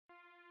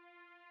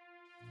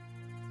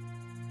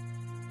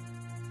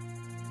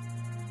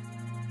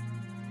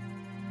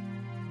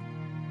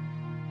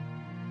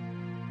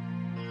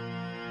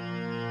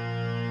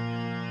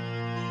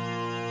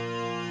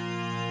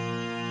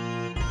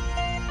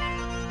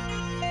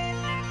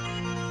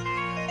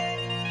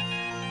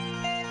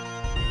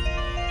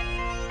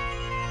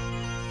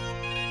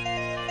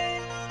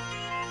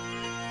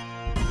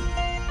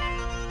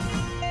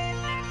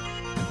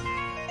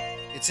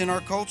It's in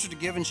our culture to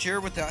give and share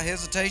without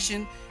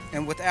hesitation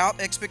and without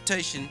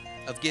expectation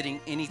of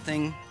getting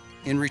anything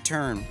in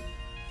return.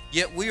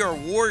 Yet we are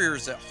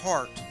warriors at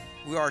heart.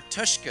 We are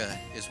Tushka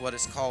is what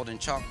it's called in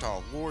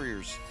Choctaw,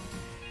 warriors.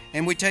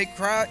 And we take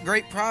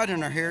great pride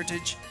in our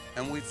heritage,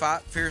 and we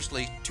fight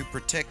fiercely to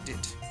protect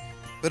it.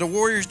 But a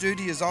warrior's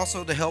duty is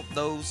also to help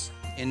those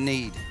in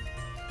need.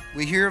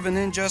 We hear of an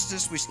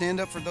injustice, we stand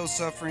up for those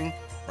suffering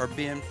or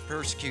being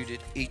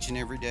persecuted each and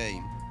every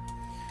day.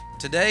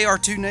 Today, our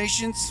two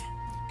nations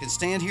can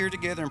stand here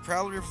together and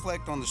proudly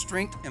reflect on the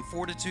strength and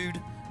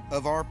fortitude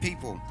of our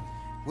people.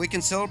 We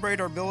can celebrate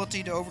our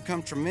ability to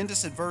overcome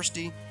tremendous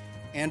adversity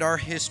and our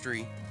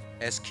history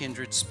as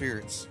kindred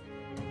spirits.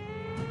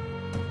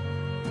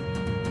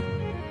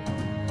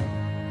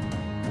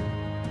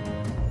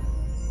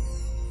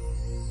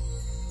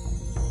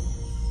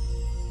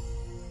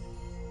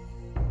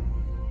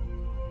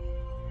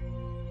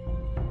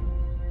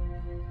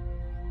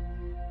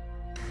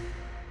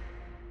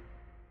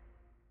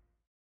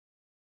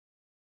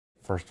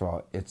 First of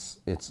all,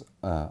 it's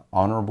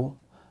honorable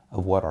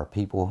of what our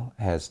people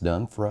has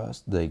done for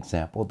us, the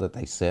example that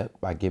they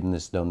set by giving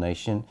this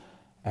donation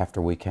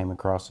after we came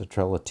across a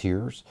trail of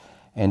tears,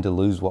 and to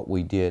lose what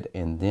we did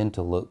and then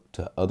to look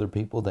to other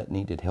people that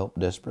needed help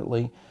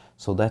desperately.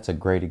 So that's a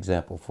great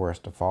example for us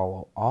to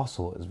follow.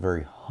 Also, it's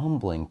very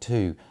humbling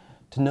too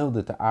to know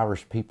that the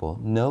Irish people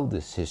know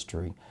this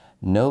history,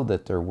 know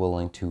that they're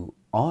willing to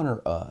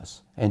honor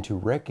us and to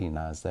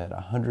recognize that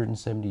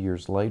 170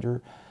 years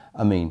later,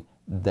 I mean,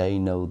 they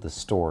know the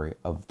story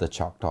of the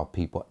Choctaw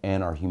people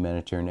and our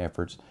humanitarian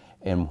efforts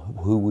and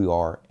who we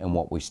are and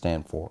what we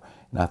stand for.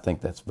 And I think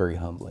that's very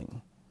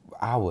humbling.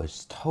 I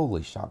was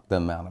totally shocked the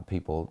amount of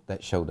people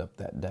that showed up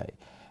that day,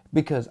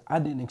 because I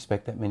didn't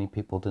expect that many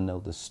people to know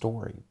the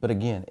story. But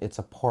again, it's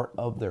a part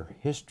of their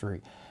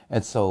history.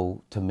 And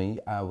so to me,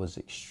 I was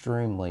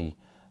extremely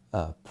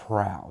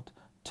proud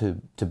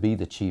to be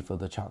the chief of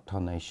the Choctaw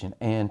Nation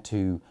and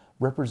to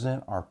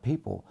represent our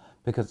people,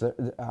 because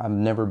I've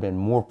never been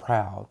more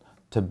proud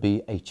to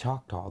be a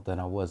Choctaw than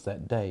I was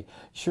that day.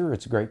 Sure,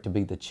 it's great to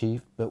be the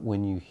chief, but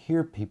when you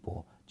hear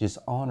people just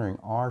honoring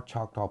our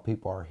Choctaw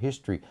people, our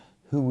history,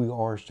 who we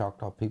are as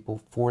Choctaw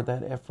people for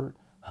that effort,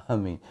 I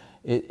mean,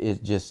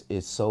 it just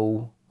is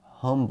so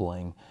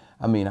humbling.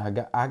 I mean,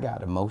 I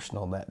got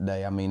emotional that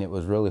day. I mean, it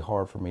was really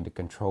hard for me to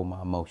control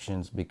my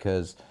emotions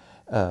because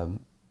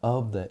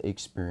of the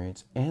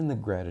experience and the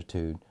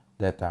gratitude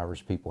that the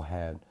Irish people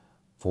had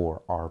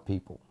for our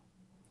people.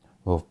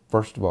 Well,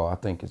 first of all, I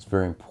think it's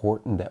very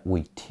important that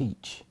we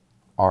teach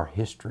our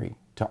history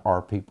to our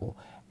people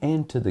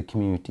and to the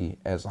community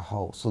as a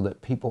whole, so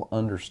that people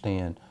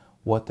understand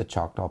what the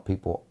Choctaw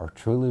people are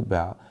truly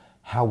about,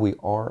 how we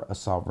are a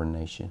sovereign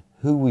nation,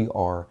 who we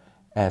are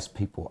as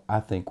people. I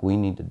think we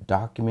need to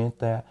document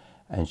that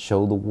and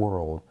show the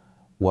world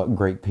what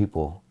great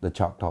people the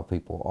Choctaw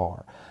people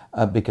are.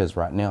 Because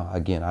right now,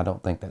 again, I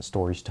don't think that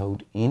story's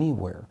told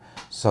anywhere.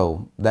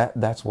 So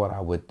that's what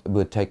I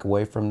would take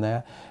away from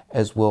that,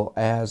 as well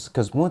as,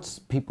 because once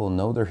people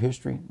know their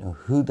history, know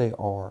who they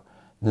are,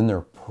 then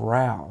they're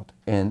proud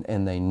and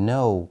they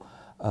know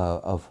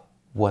of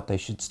what they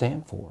should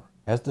stand for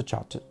as the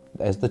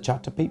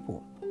Choctaw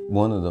people.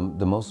 One of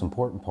the most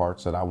important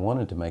parts that I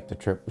wanted to make the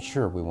trip,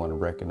 sure, we want to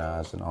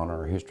recognize and honor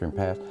our history and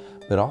past,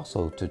 but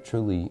also to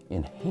truly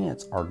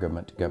enhance our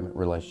government-to-government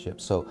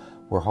relationships. So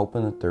we're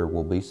hoping that there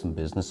will be some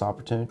business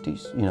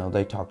opportunities. You know,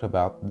 they talked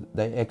about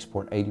they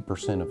export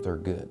 80% of their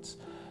goods.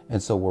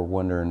 And so we're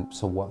wondering,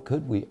 so what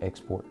could we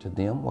export to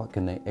them? What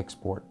can they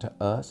export to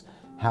us?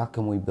 How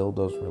can we build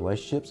those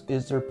relationships?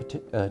 Is there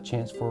a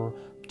chance for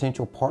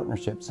potential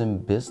partnerships in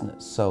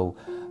business? So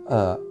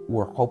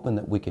we're hoping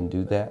that we can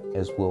do that,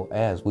 as well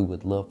as we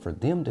would love for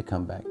them to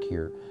come back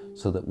here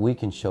so that we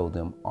can show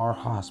them our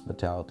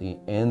hospitality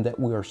and that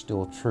we are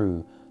still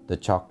true the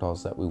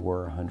Choctaws that we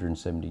were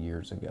 170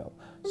 years ago.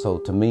 So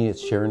to me,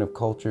 it's sharing of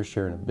culture,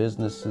 sharing of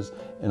businesses,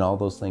 and all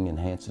those things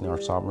enhancing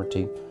our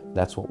sovereignty.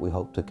 That's what we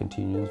hope to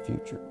continue in the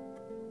future.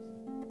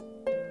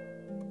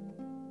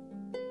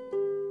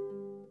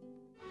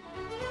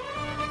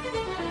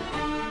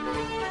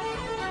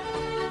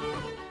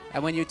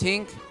 And when you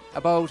think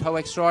about how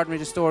extraordinary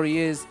the story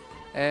is,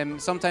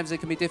 sometimes it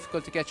can be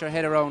difficult to get your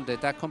head around it,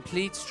 that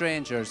complete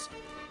strangers,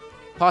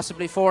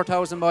 possibly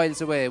 4,000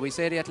 miles away. We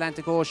say the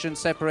Atlantic Ocean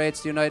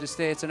separates the United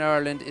States and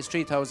Ireland is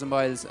 3,000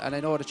 miles, and I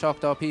know the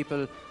Choctaw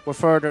people were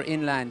further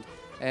inland.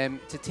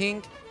 To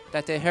think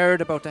that they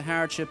heard about the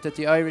hardship that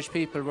the Irish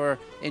people were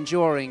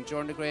enduring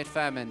during the Great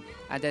Famine,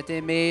 and that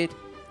they made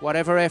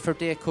whatever effort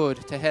they could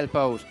to help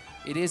out.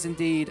 It is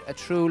indeed a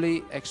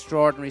truly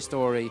extraordinary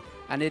story,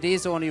 and it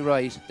is only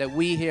right that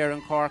we here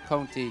in Cork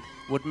County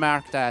would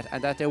mark that,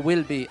 and that there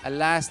will be a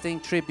lasting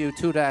tribute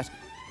to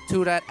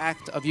that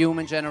act of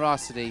human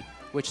generosity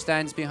which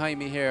stands behind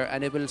me here,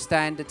 and it will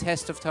stand the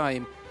test of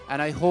time. And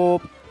I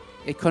hope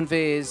it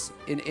conveys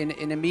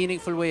in a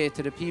meaningful way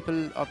to the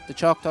people of the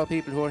Choctaw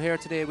people who are here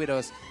today with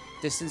us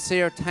the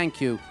sincere thank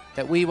you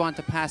that we want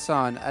to pass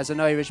on as an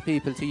Irish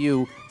people to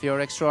you for your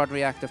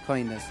extraordinary act of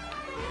kindness.